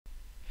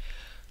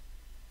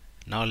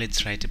Now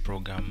let's write a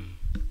program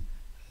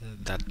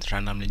that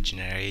randomly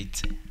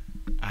generates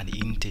an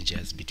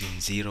integers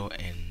between 0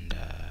 and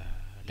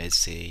let's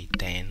say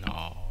 10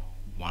 or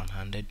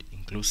 100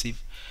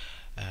 inclusive.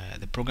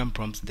 The program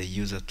prompts the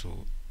user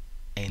to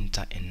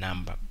enter a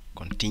number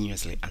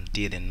continuously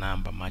until the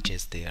number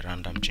matches the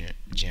random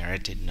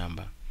generated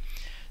number.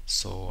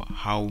 So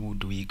how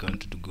do we going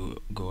to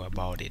go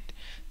about it?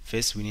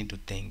 First, we need to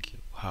think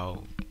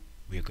how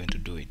we're going to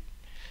do it.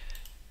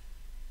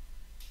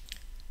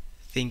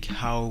 Think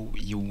how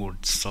you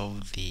would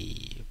solve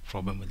the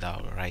problem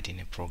without writing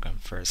a program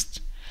first.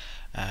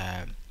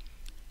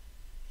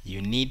 You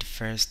need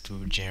first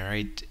to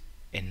generate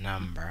a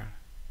number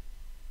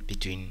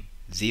between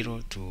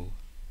 0 to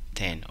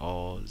 10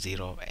 or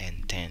 0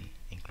 and 10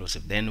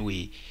 inclusive. Then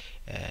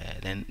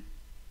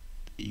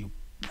you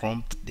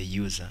prompt the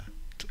user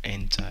to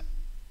enter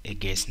a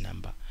guess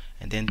number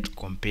and then to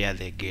compare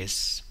the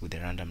guess with the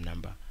random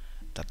number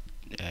that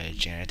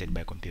generated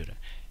by computer.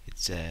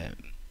 It's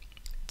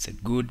a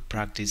good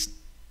practice.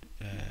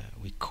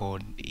 We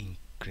code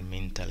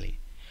incrementally,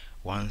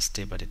 one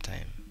step at a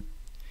time.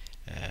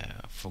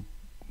 For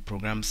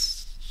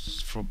programs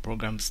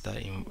that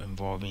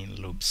involving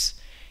loops,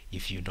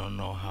 if you don't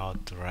know how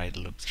to write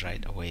loops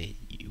right away,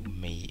 you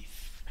may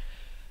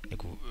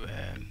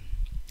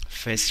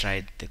first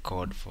write the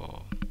code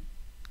for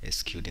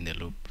executing the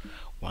loop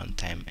one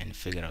time and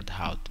figure out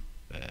how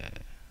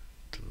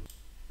to.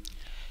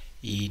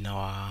 In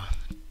our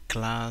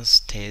class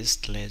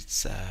test,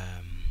 let's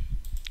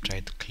try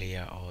to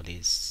clear all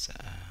this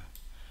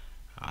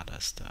other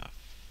stuff,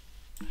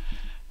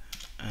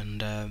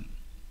 and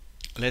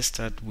let's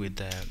start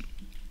with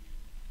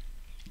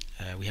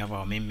we have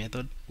our main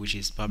method, which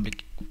is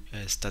public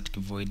static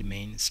void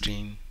main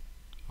string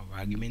of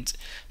arguments.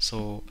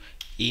 So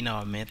in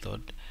our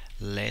method,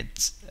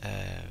 let's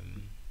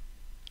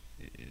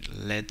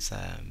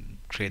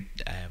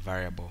create a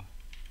variable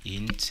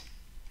int,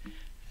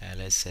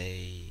 let's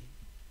say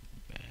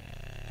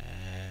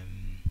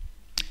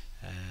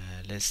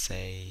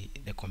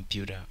the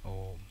computer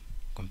or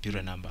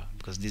computer number,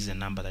 because this is a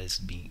number that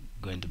is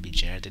going to be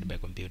generated by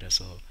computer.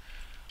 So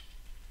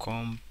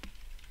comp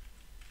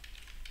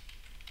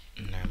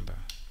number,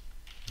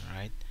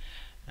 right?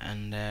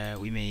 And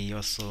we may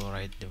also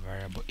write the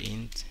variable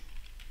int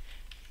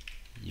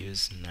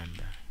use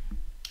number.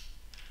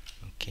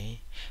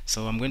 Okay,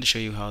 so I'm going to show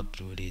you how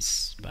to do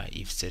this by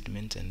if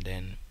statement, and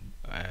then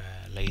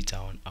later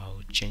on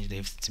I'll change the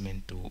if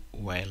statement to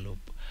while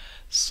loop.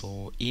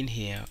 So in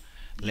here,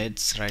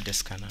 let's write a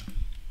scanner.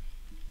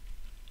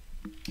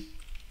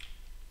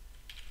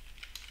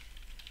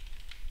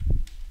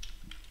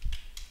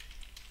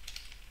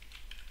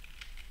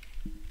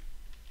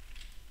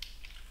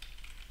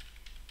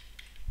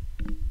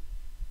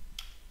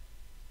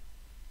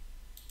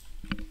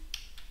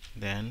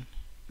 Then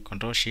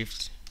Control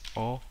Shift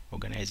or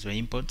organize the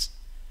inputs,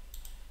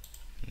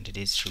 and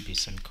this should be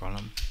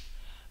semicolon.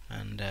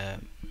 And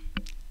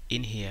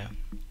in here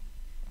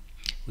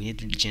we need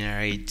to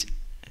generate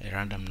a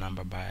random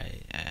number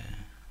by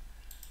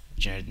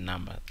generate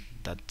number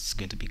that's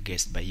going to be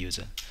guessed by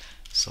user.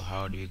 So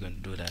how do we going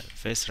to do that?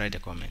 First, write a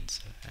comment.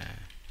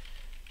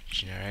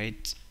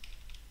 Generate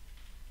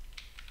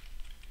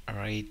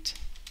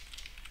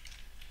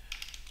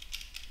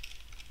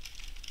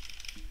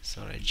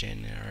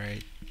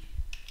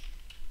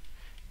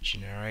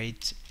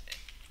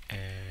a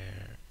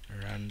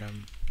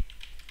random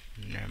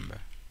number.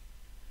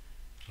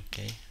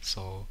 Okay,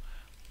 so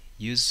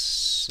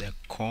use a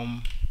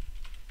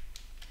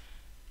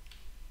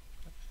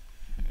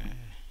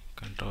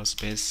control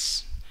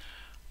space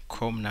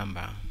com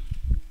number,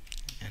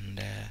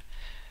 and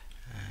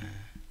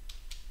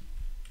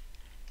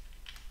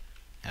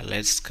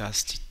let's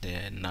cast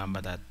the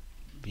number that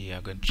we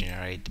are going to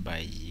generate by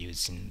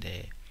using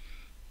the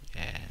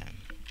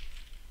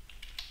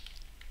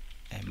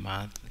a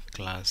math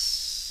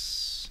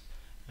class,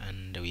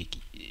 and we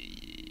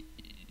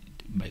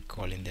by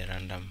calling the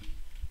random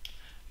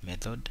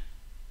method,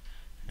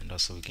 and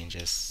also we can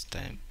just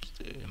type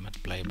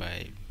multiply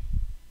by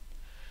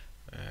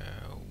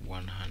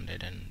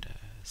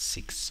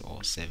 106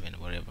 or 7,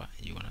 whatever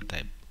you want to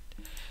type,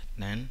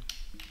 then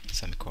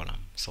semicolon.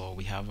 So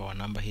we have our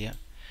number here.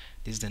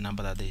 This is the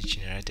number that is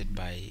generated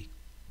by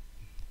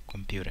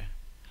computer.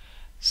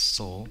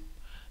 So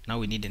now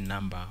we need a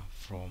number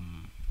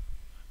from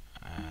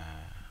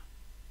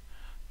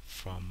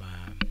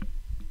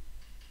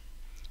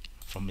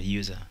the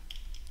user.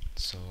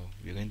 So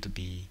we're going to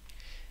be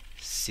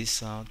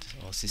sysout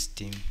or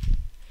system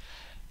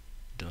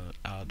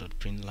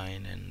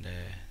out.println, and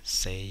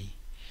say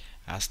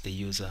ask the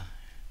user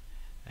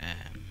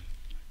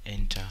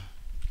enter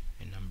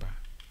a number,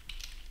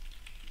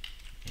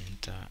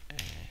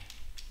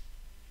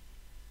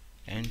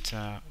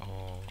 enter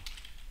or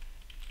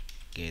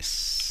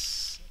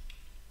guess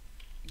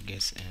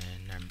a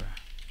number.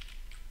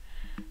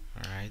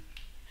 Alright,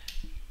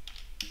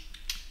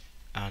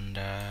 and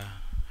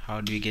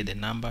how do we get the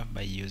number?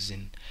 By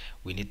using,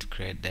 we need to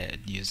create the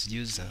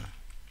user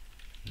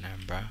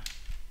number,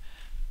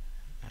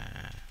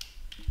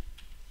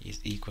 is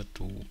equal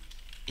to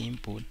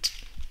input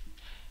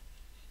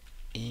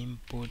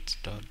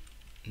dot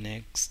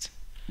next,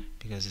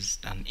 because it's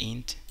an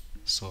int,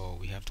 so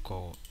we have to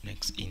call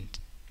next int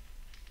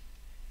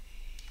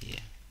here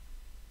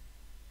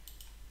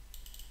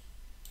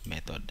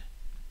method.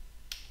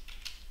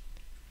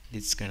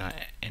 This is gonna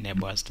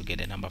enable us to get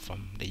a number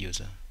from the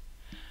user.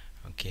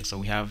 Okay, so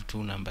we have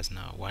two numbers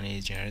now. One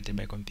is generated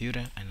by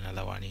computer and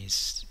another one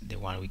is the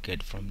one we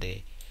get from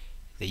the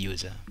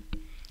user.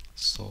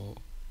 So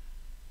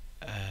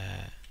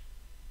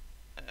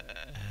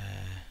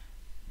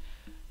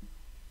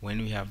when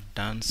we have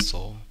done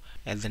so,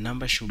 the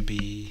number should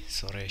be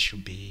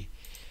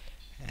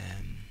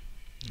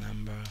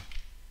number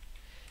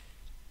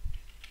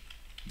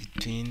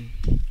between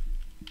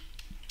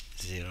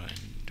 0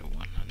 and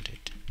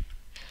 100,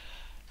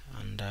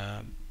 and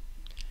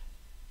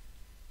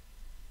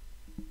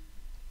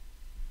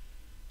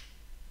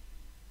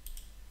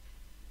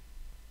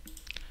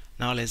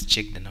now let's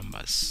check the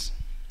numbers.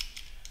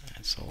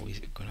 So we're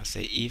gonna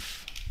say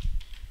if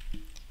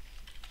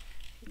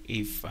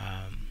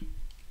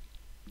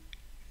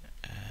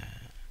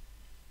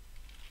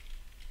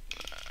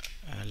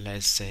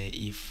let's say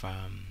if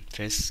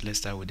first let's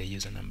start with the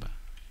user number.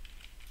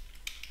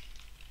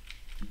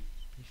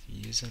 If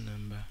user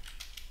number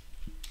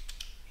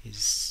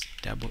is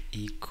double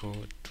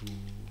equal to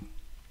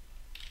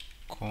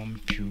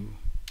compute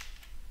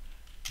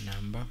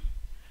number,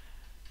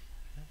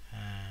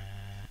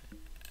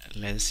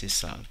 let's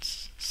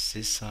sysalt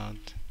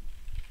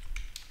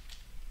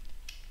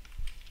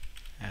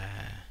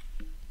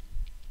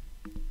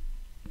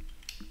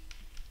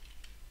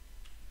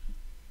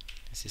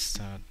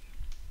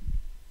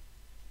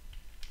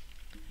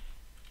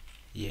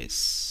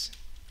yes,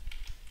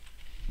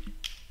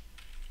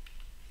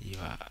 you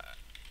are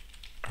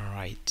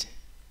right,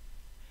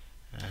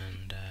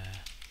 and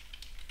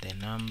the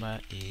number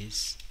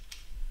is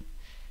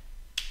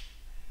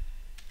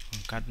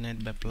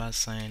concatenate by plus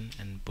sign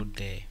and put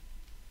the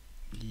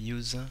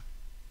user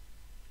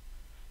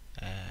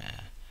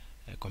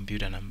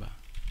computer number.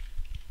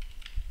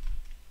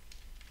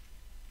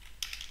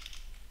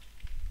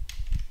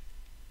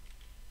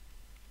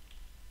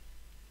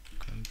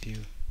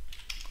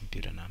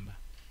 Computer number,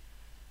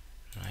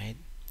 right?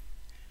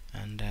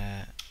 And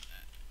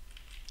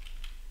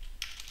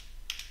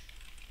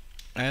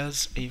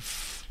else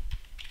if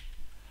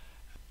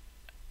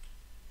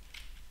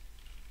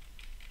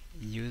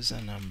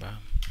user number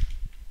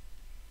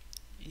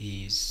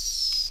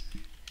is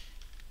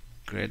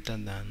greater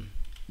than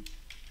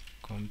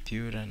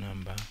computer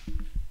number,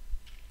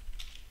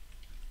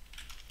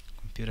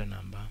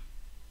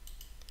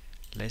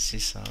 let's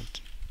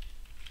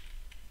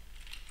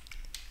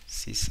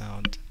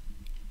sysalt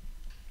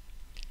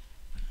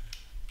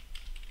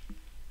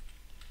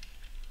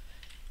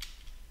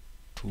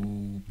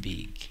too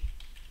big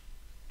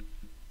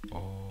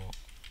or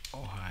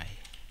high,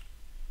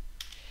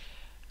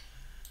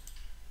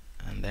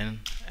 and then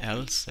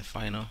else the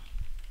final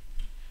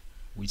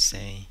we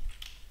say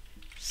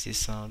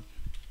sysalt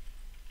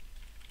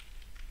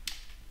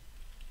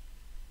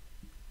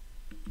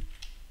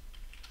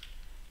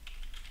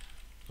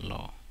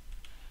low,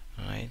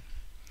 right?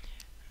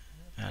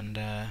 And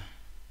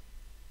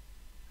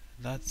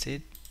that's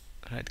it.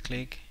 Right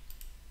click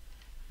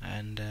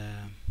and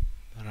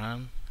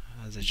run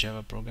as a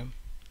Java program,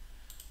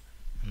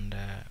 and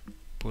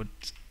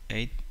put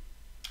 8,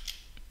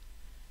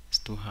 it's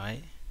too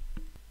high,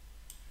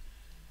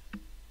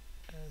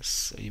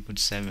 so you put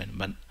 7.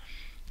 But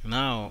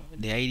now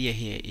the idea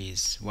here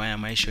is, why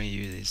am I showing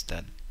you this,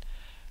 that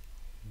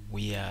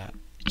we are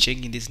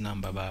checking this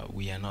number but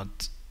we are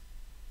not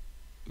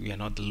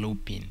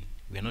looping,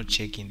 we are not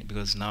checking,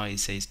 because now it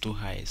says too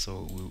high,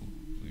 so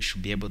we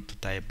should be able to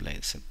type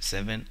like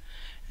 7 and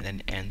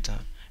then enter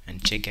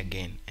and check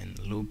again and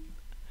loop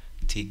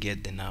to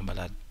get the number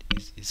that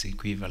is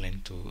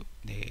equivalent to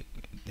the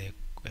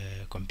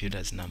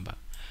computer's number.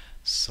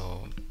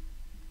 So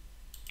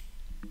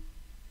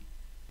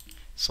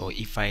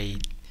if I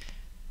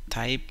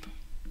type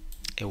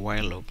a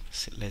while loop,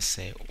 let's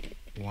say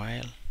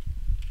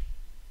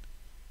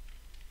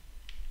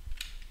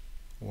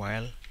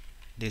while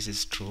this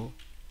is true,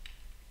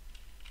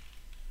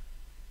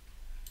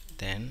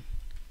 then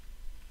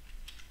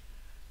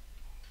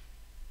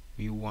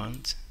we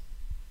want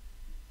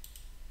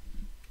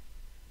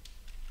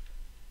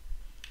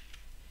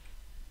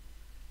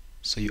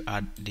so you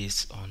add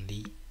this on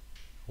the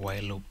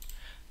while loop.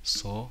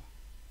 So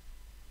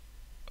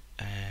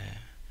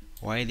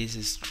why this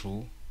is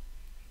true,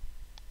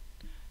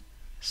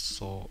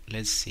 so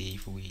let's see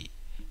if we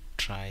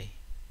try,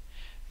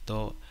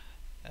 though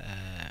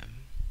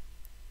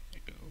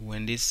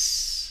when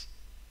this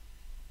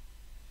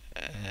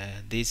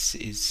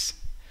is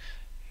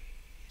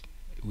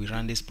we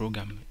run this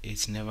program,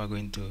 it's never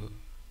going to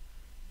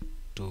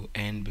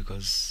end,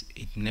 because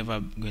it's never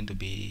going to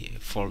be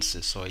false.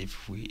 So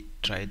if we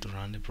try to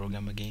run the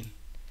program again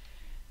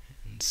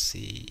and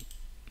see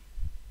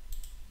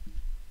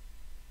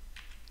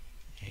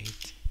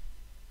 8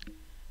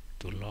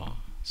 too low,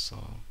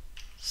 so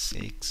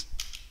 6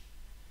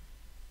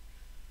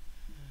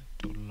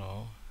 too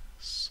low,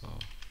 so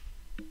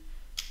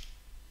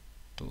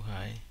too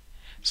high.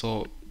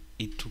 So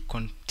it will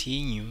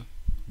continue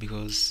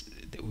because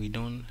we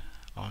don't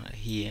on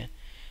here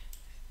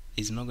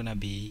is not gonna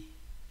be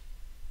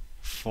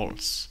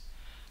false.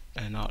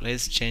 And now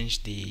let's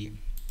change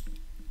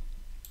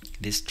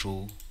this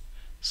true.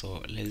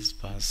 So let's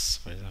pass,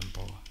 for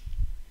example,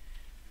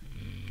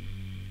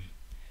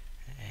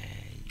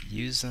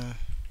 user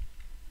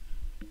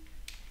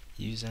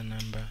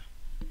number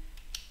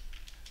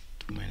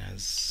to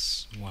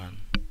 -1,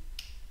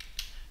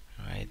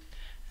 right?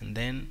 And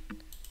then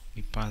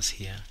we pass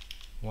here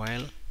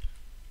while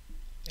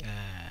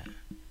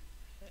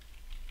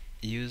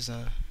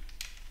user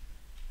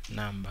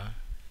number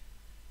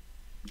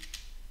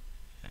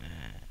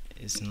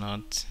is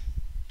not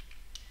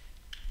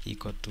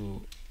equal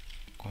to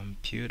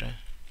computer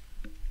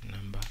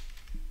number,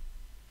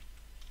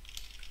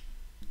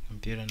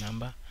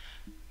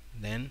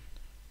 then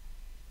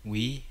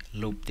we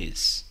loop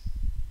this.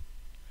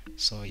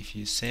 So if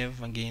you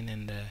save again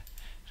and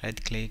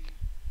right click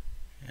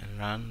and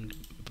run the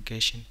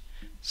application,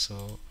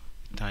 so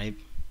type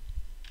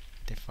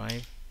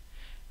 35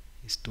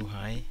 is too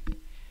high,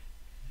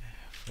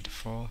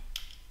 44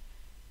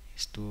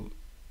 is too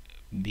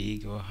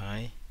big or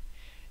high,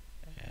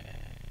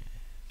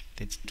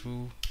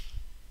 32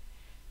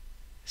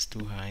 is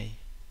too high,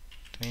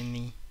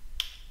 20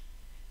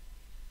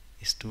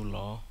 is too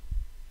low.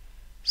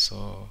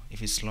 So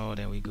if it's low,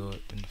 then we go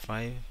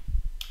 25.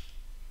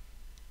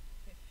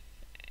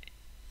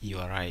 You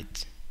are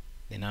right,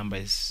 the number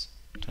is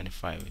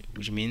 25,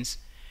 which means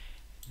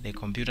the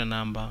computer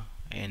number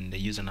and the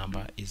user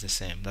number is the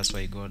same. That's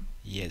why you got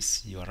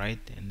yes, you are right,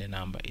 and the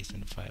number is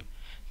 25.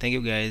 Thank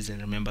you guys,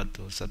 and remember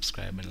to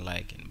subscribe and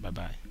like, and bye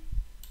bye.